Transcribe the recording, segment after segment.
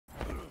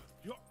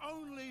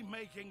only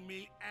making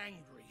me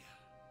angrier.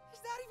 Is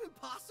that even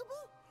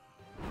possible?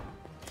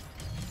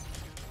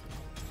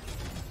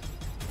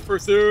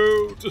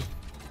 Pursuit!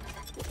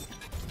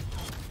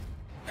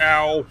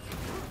 Ow!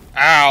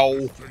 Ow!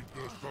 Let's take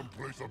this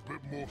someplace a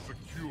bit more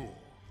secure,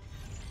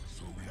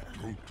 so we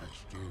don't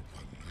disturb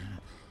the neighbors.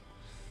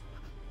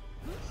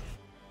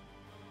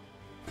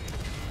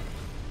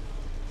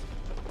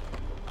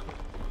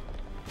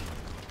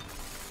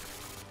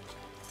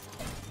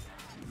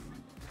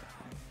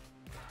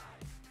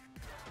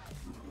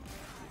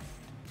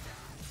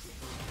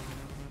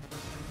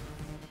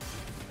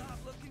 Not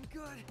looking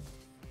good.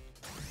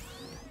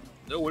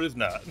 No, it is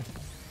not.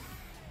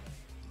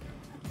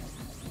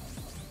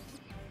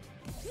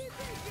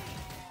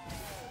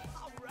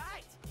 All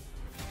right.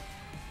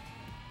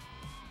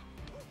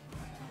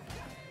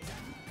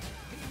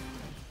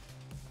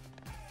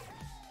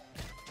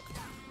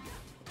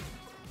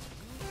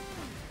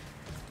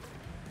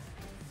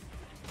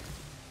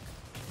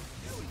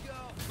 Here we go.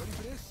 Ready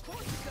for this? Don't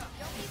be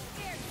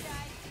scared,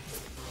 guys.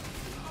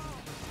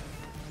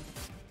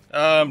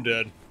 I'm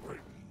dead.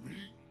 Threaten me?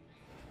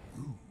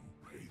 You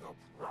pay the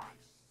price.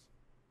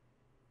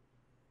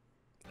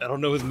 I don't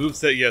know his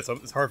moveset yet, so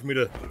it's hard for me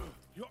to...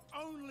 You're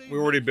only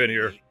We've already been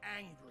making here. me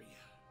angrier.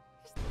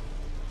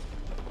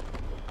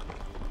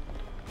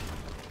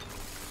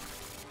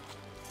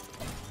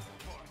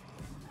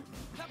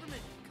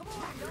 Peppermint, come on.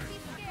 Don't be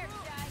scared,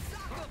 guys.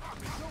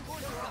 Don't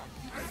worry about it.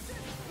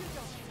 You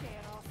don't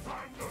stand off.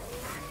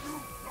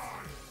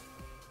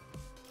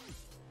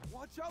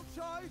 Watch out,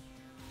 Chai.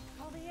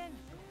 Call me in.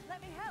 Let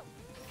me help.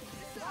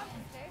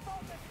 Stay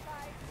focused,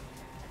 guys.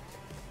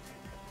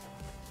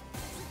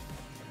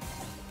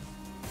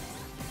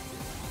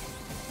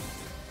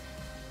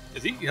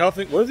 Is he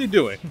helping? What is he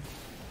doing? Here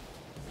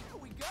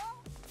we go.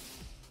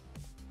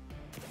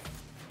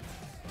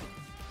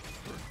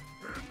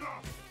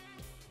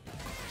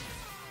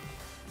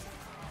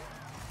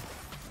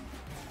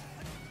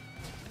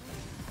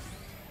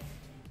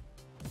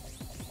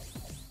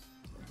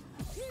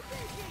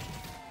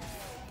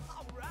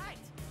 All right.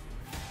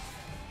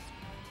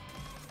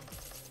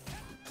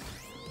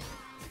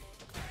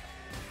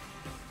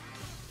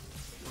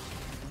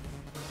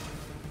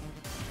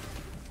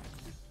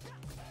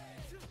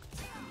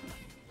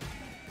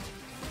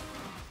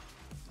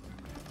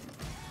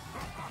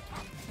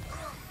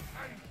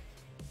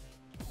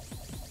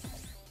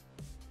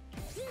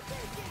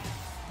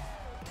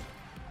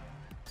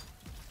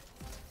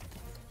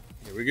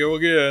 Here we go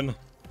again.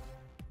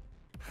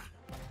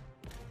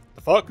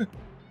 The fuck? Hey,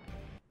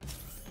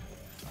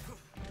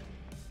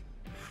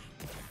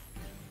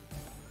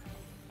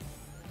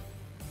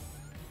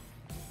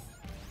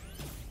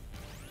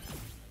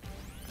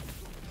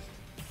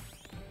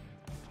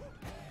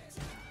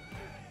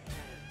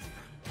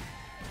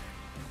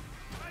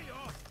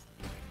 off!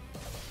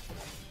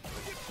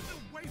 Get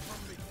away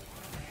from me!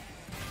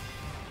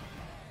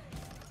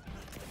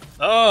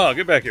 Oh,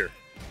 get back here.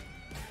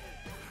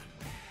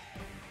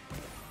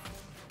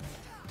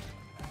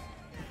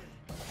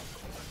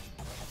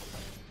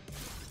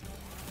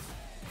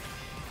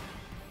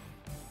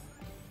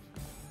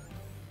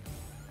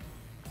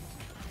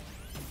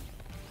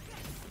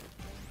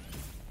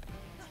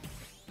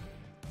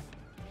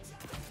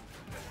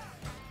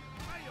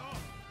 Hey,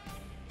 off!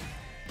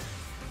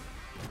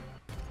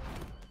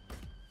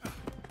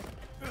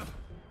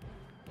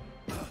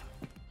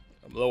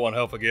 I'm low on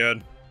health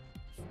again.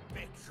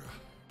 Spectra.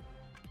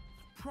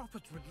 The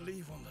profits would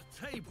leave on the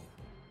table.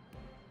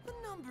 The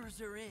numbers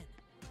are in,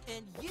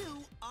 and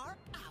you are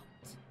out.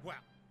 Well,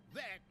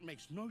 that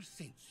makes no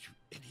sense, you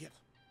idiot.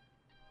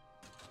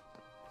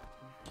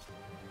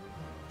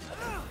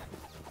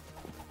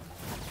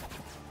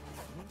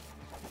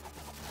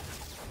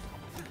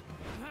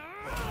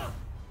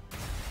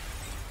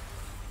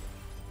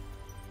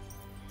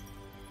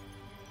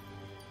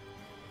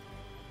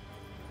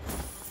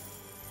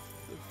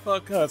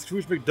 What kind of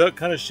Scrooge McDuck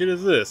kind of shit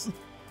is this?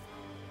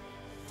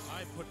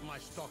 I put my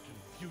stock in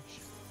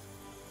future,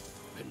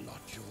 and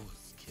not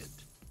yours, kid.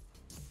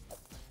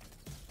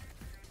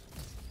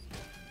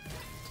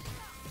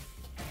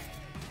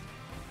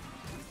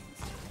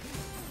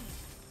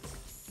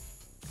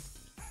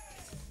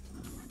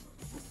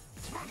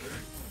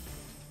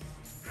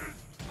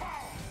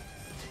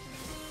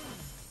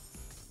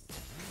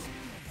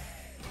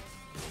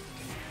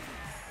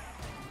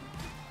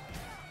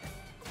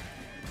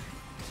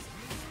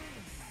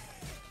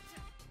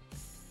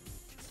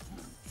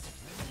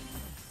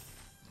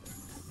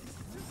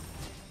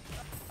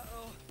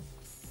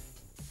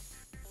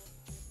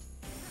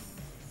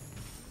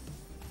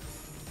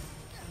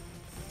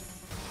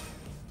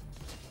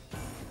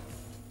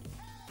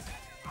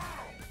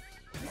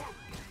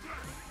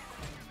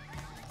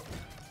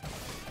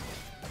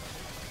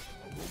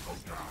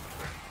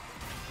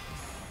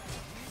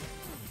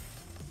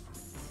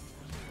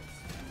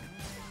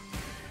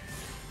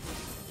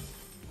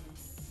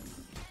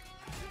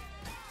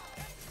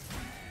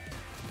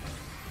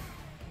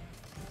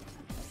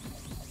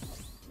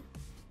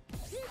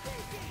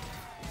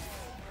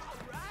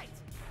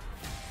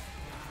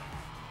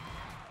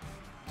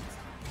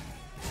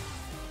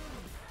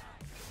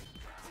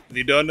 Is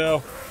he done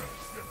now?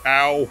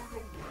 Ow.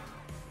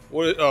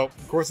 What is, oh,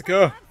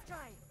 Corsica? Let's try.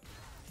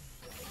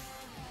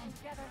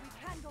 Together we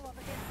can go up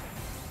against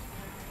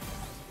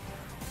it.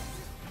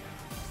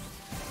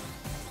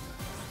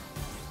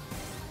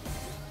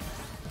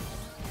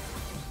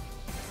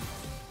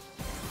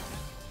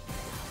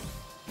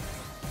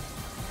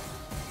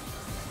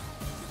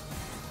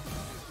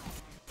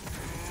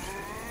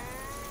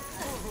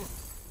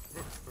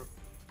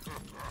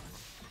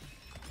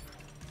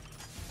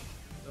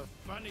 The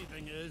funny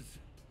thing is,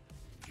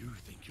 you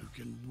think you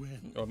can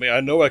win. I mean, I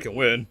know I can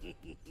win.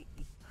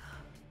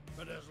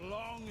 But as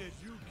long as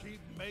you keep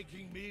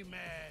making me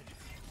mad,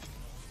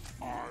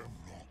 I'm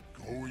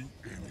not going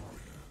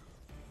anywhere.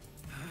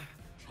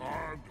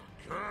 Time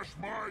to cash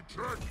my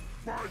check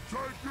by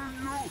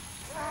taking you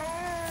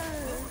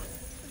out!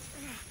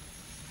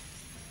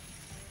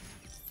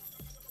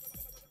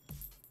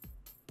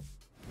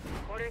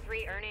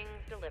 Q3 earnings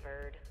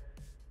delivered.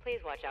 Please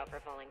watch out for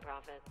falling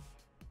profits.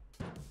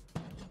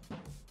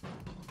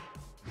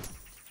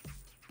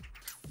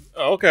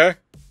 Oh, okay.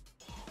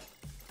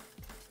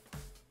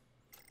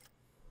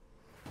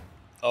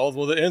 All's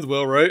well that ends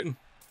well, right?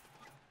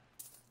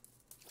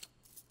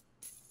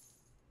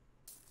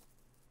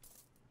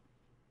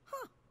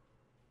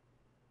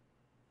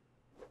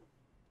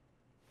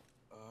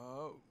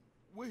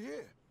 We're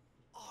here.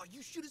 Oh,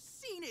 you should have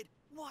seen it!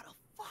 What a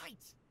fight!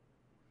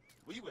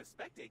 We were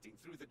spectating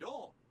through the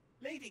door.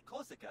 Lady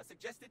Corsica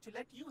suggested to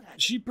let you handle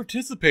it. She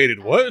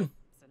participated, what?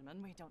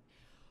 Cinnamon, we don't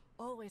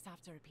always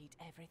have to repeat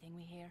everything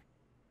we hear.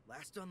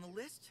 Last on the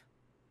list?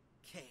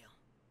 Kale.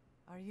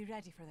 Are you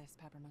ready for this,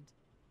 Peppermint?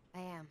 I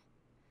am.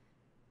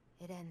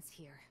 It ends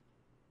here.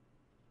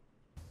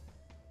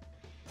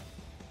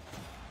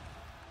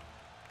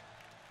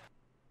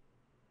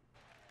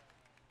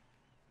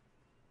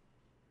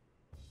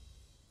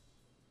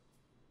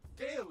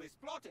 Kale is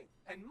plotting,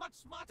 and much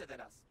smarter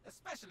than us,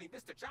 especially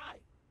Mr. Chai.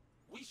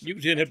 We should You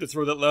be didn't have to ready.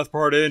 throw that last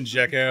part in,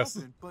 jackass.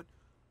 But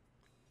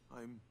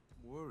I'm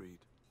worried.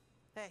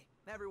 Hey,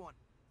 everyone.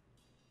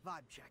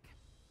 Vibe check.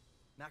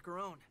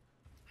 Macaron,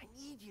 I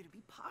need you to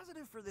be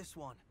positive for this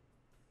one.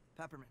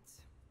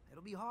 Peppermints,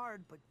 it'll be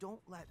hard, but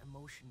don't let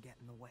emotion get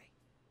in the way.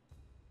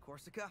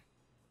 Corsica,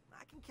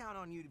 I can count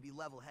on you to be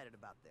level-headed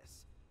about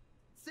this.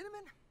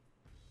 Cinnamon,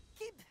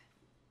 keep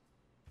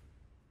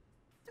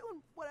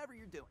doing whatever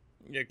you're doing.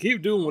 Yeah,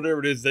 keep doing whatever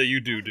it is that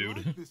you do, I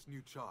dude. like this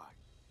new Chai.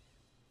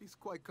 He's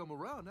quite come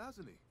around,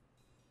 hasn't he?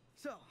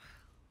 So,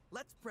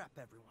 let's prep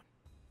everyone.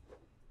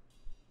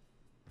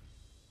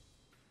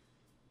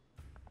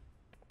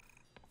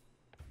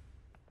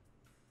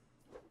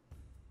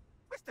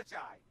 Mr.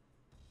 Chai,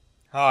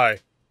 Hi.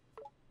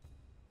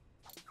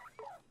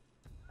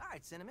 All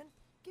right, Cinnamon,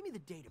 give me the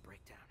data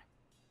breakdown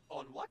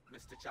on what,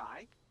 Mr.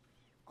 Chai?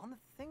 on the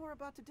thing we're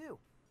about to do.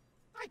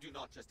 I do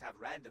not just have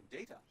random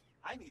data.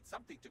 I need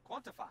something to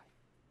quantify.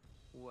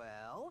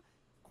 Well,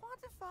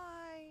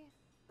 quantify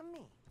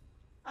me.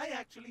 I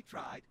actually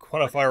tried.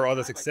 Quantify our But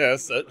other every time I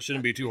success. gave you That a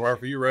shouldn't be too hard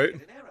for you, right?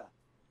 calculation, I get an error.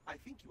 I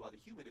think you are the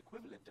human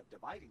equivalent of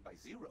dividing by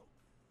 0.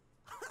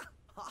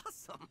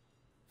 Awesome.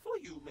 For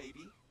you,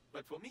 maybe,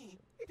 but for me,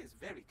 it is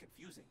very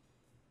confusing.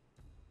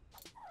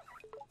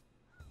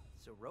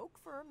 So Rogue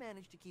Fur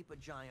managed to keep a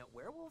giant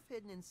werewolf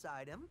hidden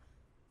inside him.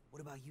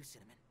 What about you,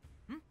 Cinnamon?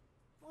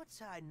 What's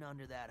hiding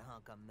under that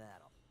hunk of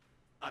metal?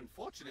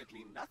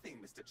 Unfortunately, nothing,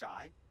 Mr.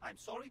 Chai. I'm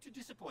sorry to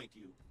disappoint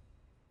you.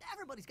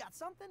 Everybody's got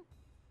something.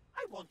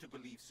 I want to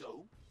believe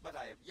so, but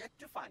I have yet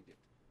to find it.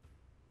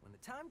 When the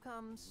time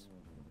comes,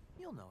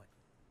 you'll know it.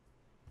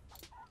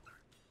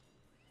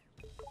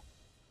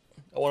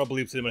 I want to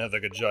believe Cinnamon has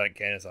like a giant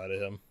can inside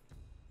of him.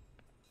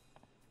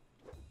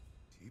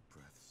 Deep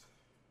breaths.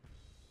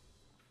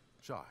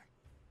 Chai.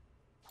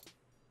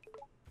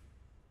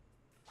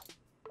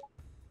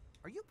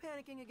 Are you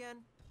panicking again?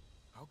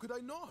 How could I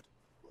not?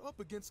 We're up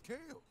against Kale.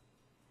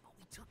 But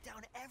we took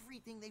down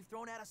everything they've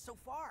thrown at us so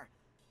far.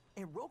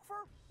 And Rogue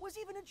Fur was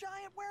even a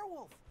giant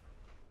werewolf.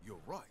 You're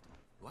right.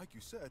 Like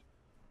you said,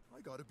 I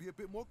gotta be a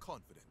bit more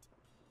confident.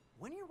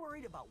 When you're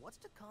worried about what's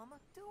to come,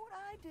 do what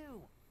I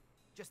do.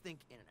 Just think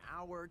in an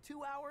hour,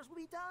 2 hours, we'll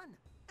be done.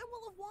 And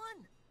we'll have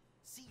won.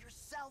 See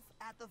yourself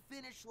at the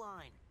finish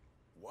line.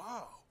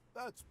 Wow,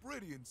 that's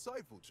pretty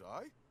insightful,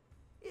 Chai.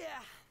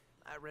 Yeah,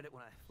 I read it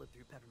when I flipped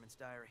through Peppermint's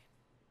diary.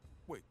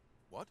 Wait,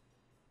 what?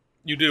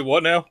 You did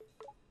what now?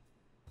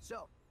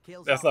 So,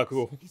 Kale's That's not ours.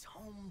 cool. He's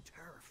home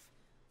turf.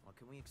 What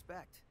can we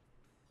expect?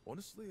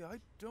 Honestly, I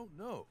don't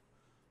know.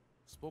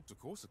 Spoke to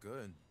Corsica,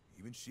 and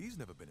even she's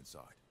never been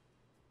inside.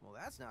 Well,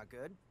 that's not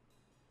good.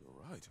 You're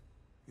right.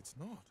 It's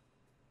not.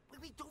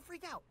 Wait, don't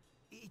freak out.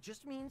 It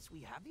just means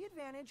we have the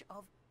advantage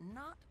of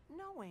not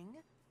knowing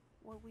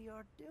what we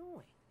are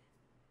doing.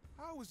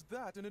 How is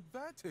that an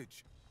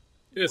advantage?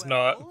 It's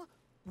not. Well,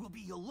 we'll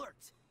be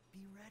alert.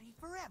 Be ready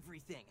for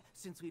everything,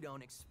 since we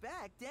don't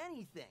expect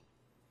anything.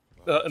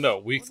 No, we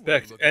One way to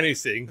expect look at it.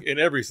 anything and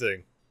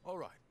everything. All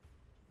right.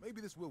 Maybe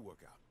this will work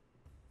out.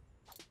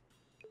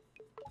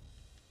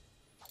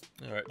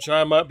 Alright,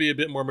 Chai might be a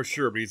bit more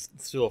mature, but he's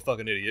still a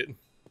fucking idiot.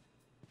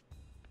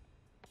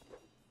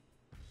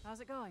 How's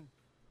it going?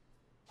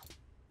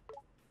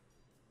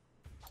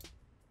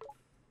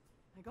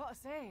 I gotta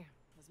say,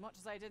 as much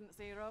as I didn't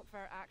see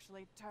Rockford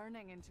actually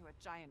turning into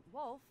a giant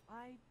wolf,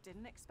 I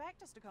didn't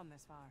expect us to come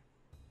this far.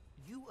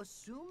 You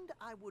assumed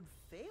I would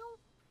fail?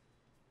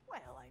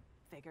 Well, I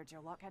figured your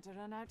luck had to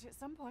run out at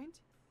some point.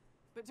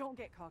 But don't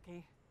get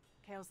cocky.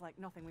 Kale's like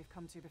nothing we've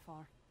come to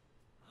before.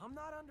 I'm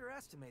not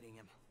underestimating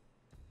him.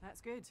 That's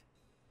good.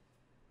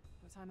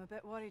 But I'm a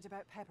bit worried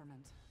about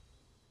Peppermint.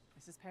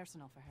 This is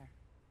personal for her.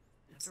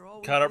 After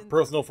all Kind we've of been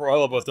personal through, for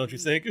all of us, not don't you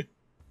easy. think?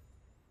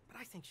 But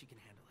I think she can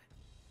handle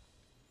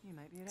it. You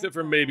might be right Except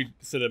for about maybe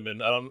that.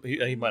 Cinnamon. I don't. He We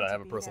might need not to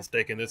have a be personal there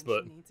stake for in her this, when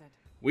but she needs it.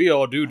 we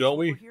all do, That's don't what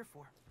we? we're here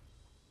for.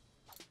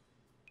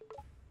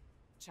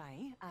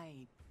 Chai,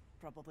 I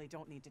probably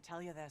don't need to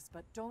tell you this,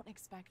 but don't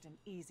expect an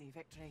easy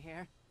victory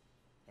here.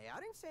 Hey, I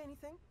didn't say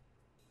anything.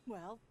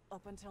 Well,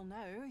 up until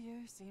now,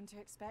 you seem to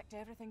expect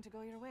everything to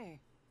go your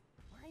way.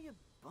 Why are you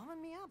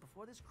bumming me out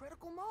before this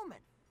critical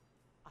moment?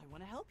 I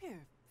want to help you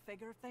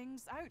figure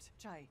things out,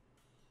 Chai.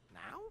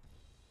 Now?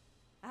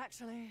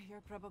 Actually,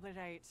 you're probably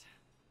right.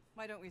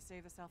 Why don't we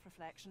save a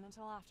self-reflection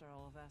until after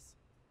all of this?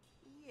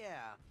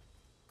 Yeah.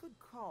 Good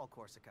call,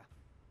 Corsica.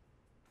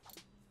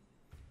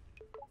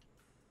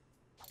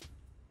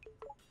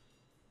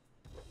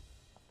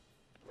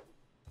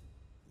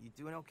 You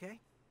doing okay?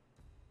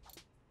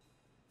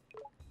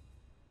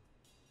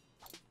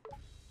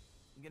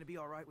 You gonna be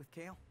alright with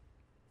Kale?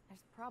 There's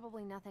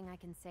probably nothing I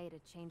can say to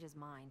change his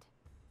mind.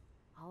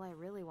 All I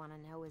really want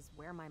to know is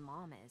where my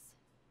mom is.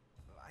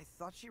 I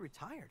thought she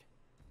retired.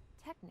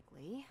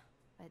 Technically,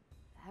 but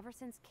ever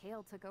since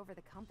Kale took over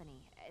the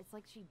company, it's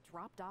like she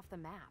dropped off the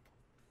map.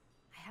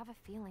 I have a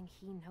feeling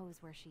he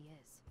knows where she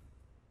is.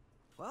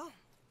 Well,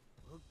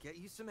 we'll get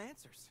you some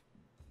answers.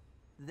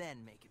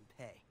 Then make him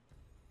pay.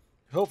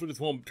 Hopefully, this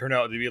won't turn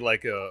out to be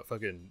like a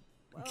fucking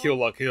Well, Kill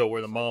La Kill,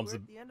 where the looks like mom's we're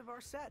at the end of our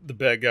set. the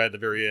bad guy at the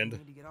very Anything end.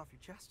 you need to get off your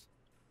chest?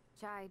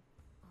 Chai,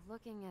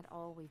 looking at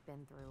all we've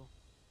been through,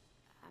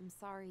 I'm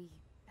sorry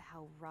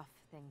how rough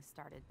things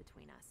started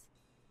between us.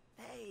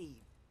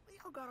 Hey, we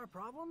all got our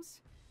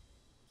problems.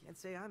 Can't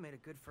say I made a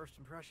good first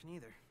impression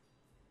either.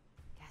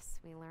 Guess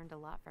we learned a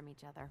lot from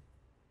each other.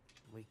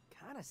 We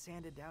kind of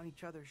sanded down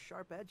each other's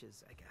sharp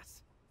edges, I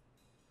guess.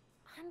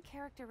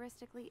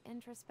 Uncharacteristically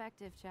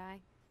introspective,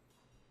 Chai.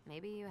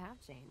 Maybe you have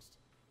changed.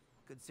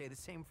 Could say the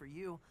same for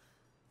you.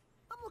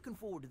 I'm looking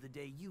forward to the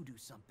day you do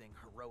something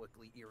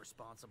heroically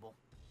irresponsible.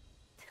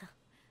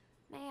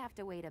 May have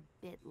to wait a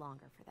bit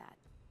longer for that.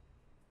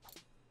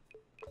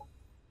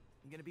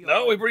 You gonna be No,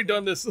 alright we've with already Kale?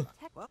 done this.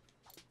 Well,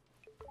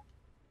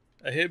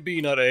 I hit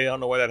B, not A. I don't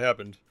know why that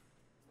happened.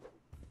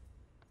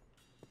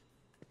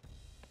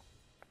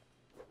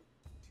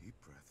 Deep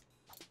breath.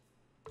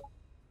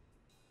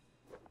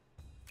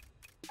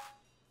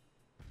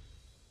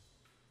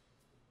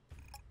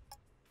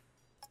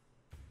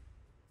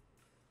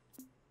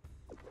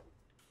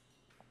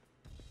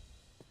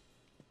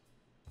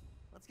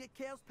 let's get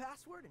Kale's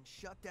password and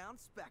shut down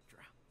Spectra.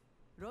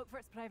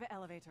 Rockfort's private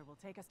elevator will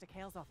take us to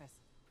Kale's office.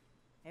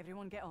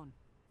 Everyone get on.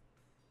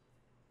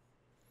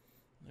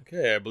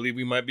 Okay, I believe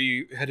we might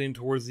be heading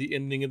towards the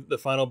ending of the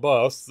final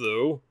boss,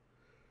 so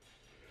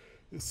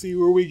let's see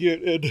where we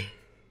get at.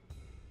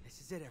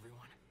 This is it,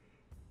 everyone.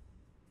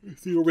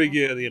 Let's see where we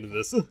get at the end of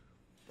this.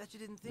 Bet you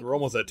didn't think We're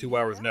almost we'd at 2 be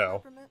hours that now.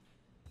 peppermint?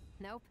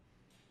 Nope.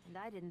 And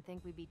I didn't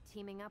think we'd be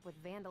teaming up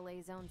with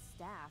Vandelay's own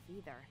staff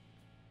either.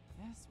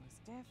 This was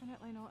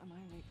definitely not in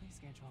my weekly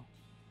schedule.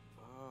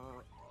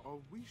 Are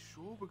we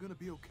sure we're gonna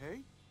be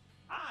okay?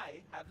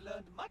 I have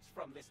learned much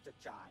from Mr.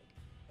 Chai,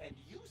 and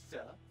you,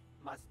 sir,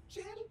 must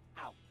chill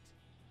out.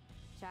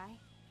 Chai?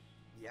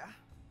 Yeah?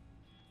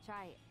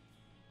 Chai,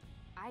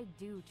 I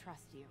do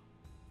trust you.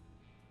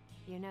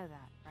 You know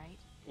that, right?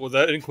 Was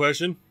that in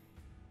question?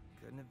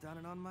 Couldn't have done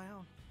it on my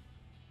own.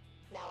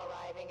 Now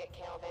arriving at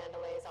Kale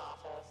Vandelay's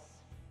office.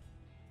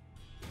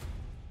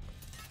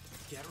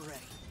 Get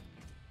ready.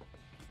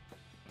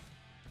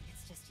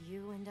 It's just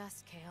you and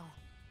us, Kale.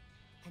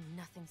 And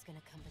nothing's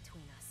gonna come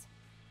between us.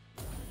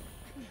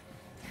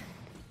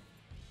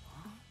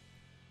 Huh?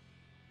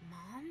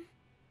 Mom?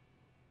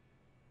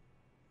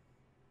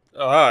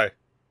 Oh, hi.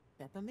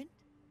 Peppermint?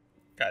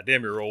 God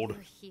damn, you're old.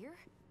 You're here?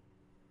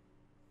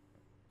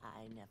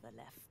 I never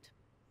left.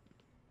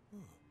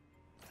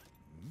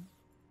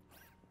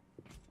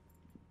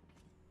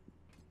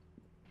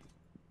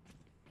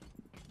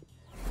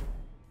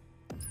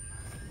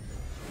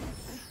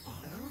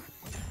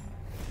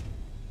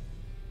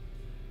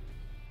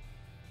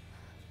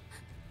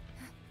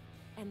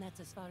 And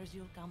that's as far as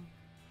you'll come.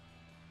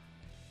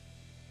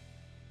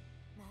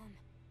 Mom,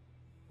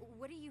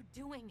 what are you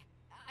doing?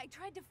 I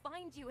tried to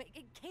find you.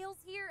 Kale's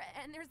here,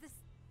 and there's this...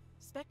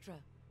 Spectra,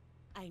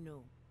 I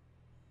know.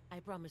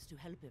 I promised to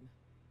help him,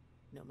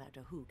 no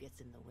matter who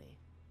gets in the way.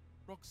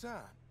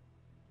 Roxanne,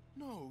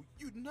 no,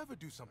 you'd never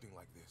do something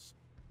like this.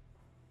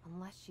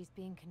 Unless she's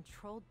being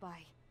controlled by...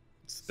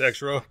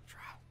 Spectra.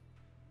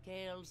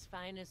 Kale's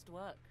finest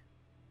work,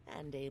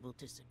 and able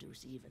to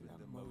seduce even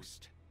the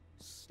most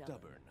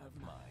stubborn of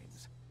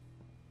minds.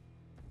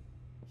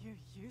 You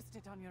used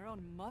it on your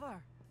own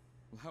mother.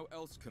 Well, how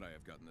else could I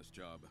have gotten this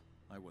job?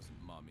 I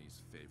wasn't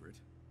Mommy's favorite.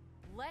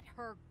 Let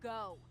her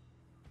go.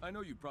 I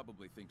know you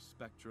probably think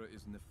Spectra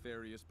is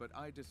nefarious, but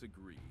I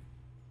disagree.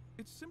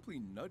 It's simply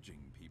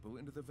nudging people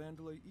into the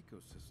Vandalay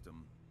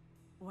ecosystem.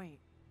 Wait,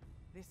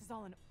 this is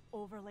all an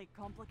overly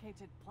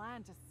complicated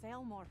plan to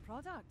sell more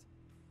product.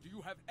 Do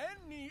you have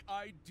any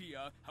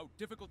idea how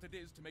difficult it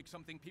is to make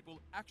something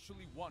people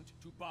actually want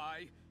to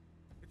buy?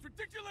 It's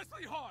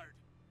ridiculously hard!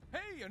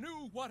 Hey, a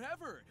new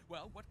whatever!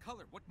 Well, what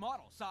color, what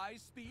model,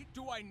 size, speed,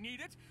 do I need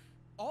it?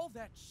 All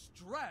that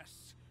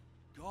stress,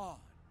 gone.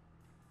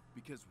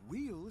 Because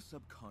we'll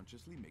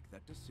subconsciously make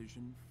that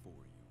decision for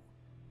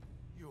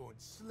you. You're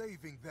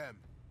enslaving them.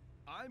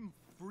 I'm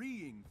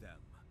freeing them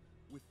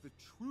with the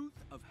truth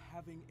of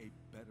having a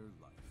better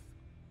life.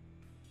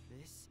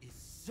 This is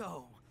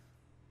so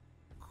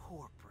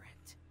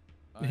corporate.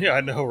 Yeah,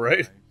 I know,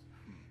 right?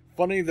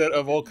 Funny that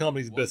of all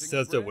companies,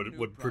 Bethesda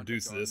would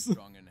produce this.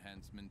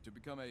 Enhancement to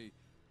become a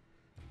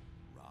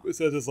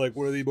Bethesda's like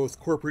one of the most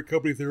corporate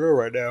companies there are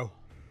right now.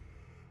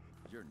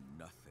 You're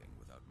nothing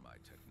without my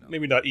technology.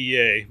 Maybe not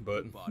EA,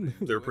 but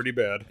they're pretty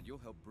bad. And you'll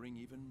help bring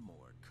even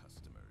more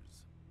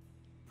customers.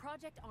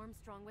 Project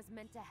Armstrong was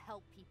meant to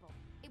help people.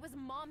 It was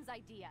Mom's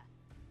idea.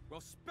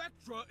 Well,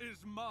 Spectra is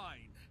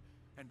mine.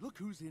 And look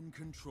who's in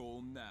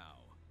control now.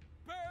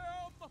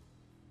 Bam!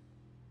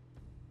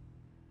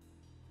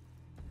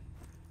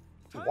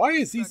 Why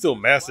is he so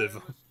massive?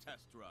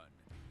 Test run.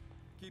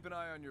 Keep an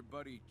eye on your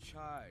buddy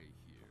Chai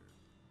here.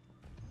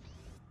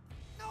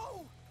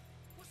 No!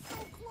 We're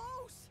so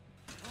close!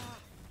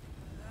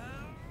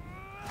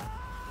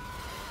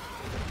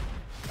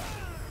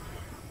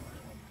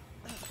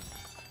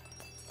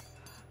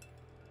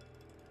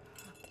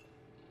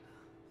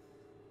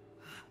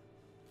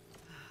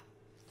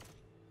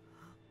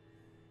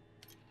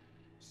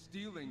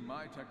 Stealing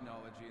my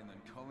technology and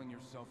then calling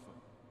yourself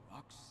a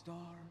rock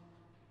star?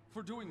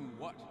 For doing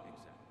what,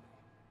 exactly?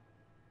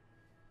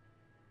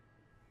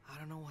 I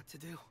don't know what to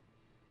do.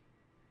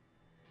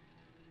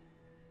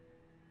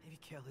 Maybe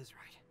Kale is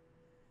right.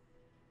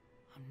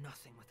 I'm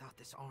nothing without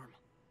this arm.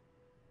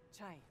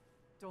 Chai,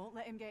 don't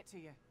let him get to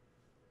you.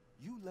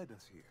 You led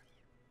us here.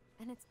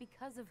 And it's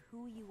because of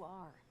who you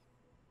are.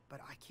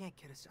 But I can't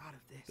get us out of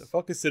this. The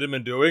fuck is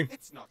Cinnamon doing?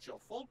 It's not your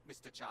fault,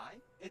 Mr.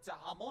 Chai. It's a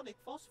harmonic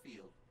force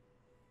field.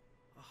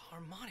 A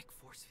harmonic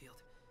force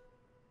field?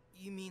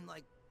 You mean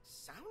like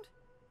sound?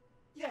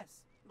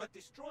 Yes, but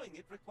destroying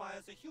it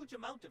requires a huge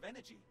amount of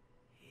energy.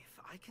 If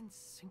I can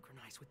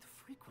synchronize with the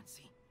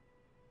frequency,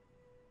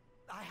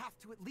 I have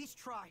to at least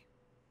try.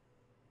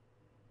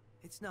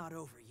 It's not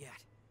over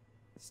yet.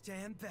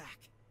 Stand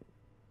back.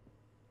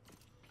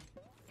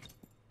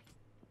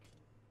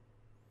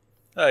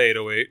 Hi,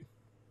 808.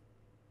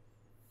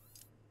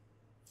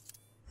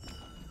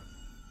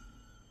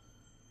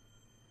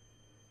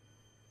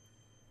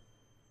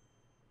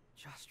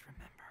 Just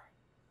remember.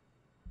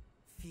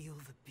 Feel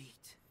the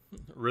beat.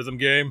 Rhythm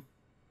game.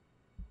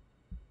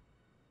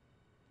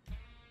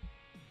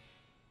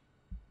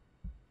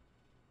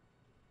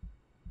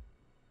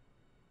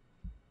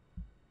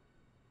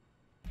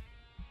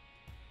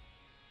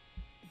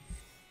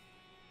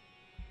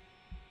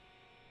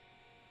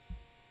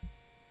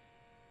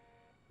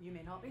 You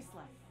may not be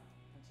slick,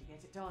 but you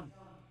get it done.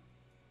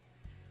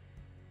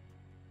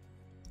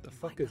 The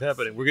fuck is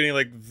happening? We're getting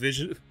like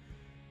visions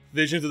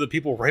of the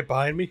people right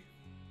behind me.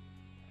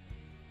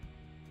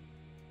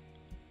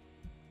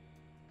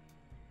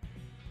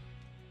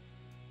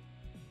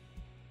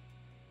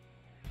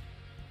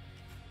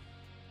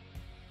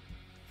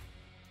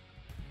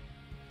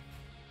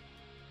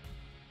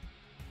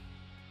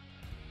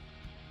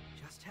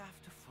 Just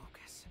have to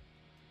focus.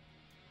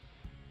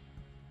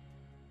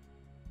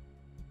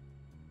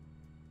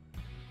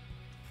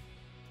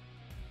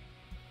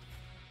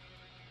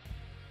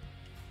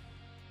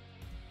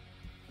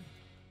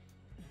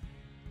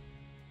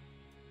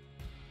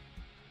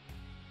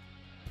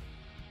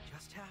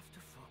 Just have to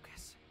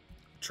focus.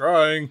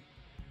 Trying.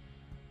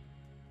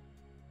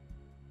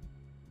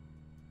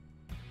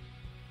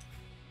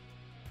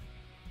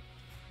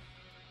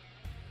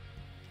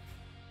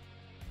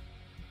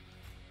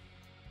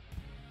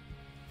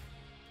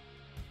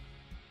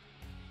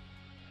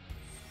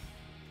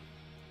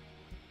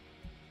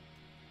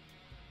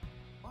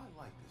 I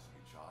like this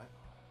new Chai.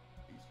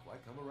 He's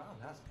quite come around,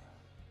 hasn't he?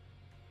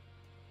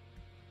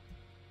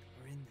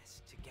 We're in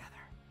this together.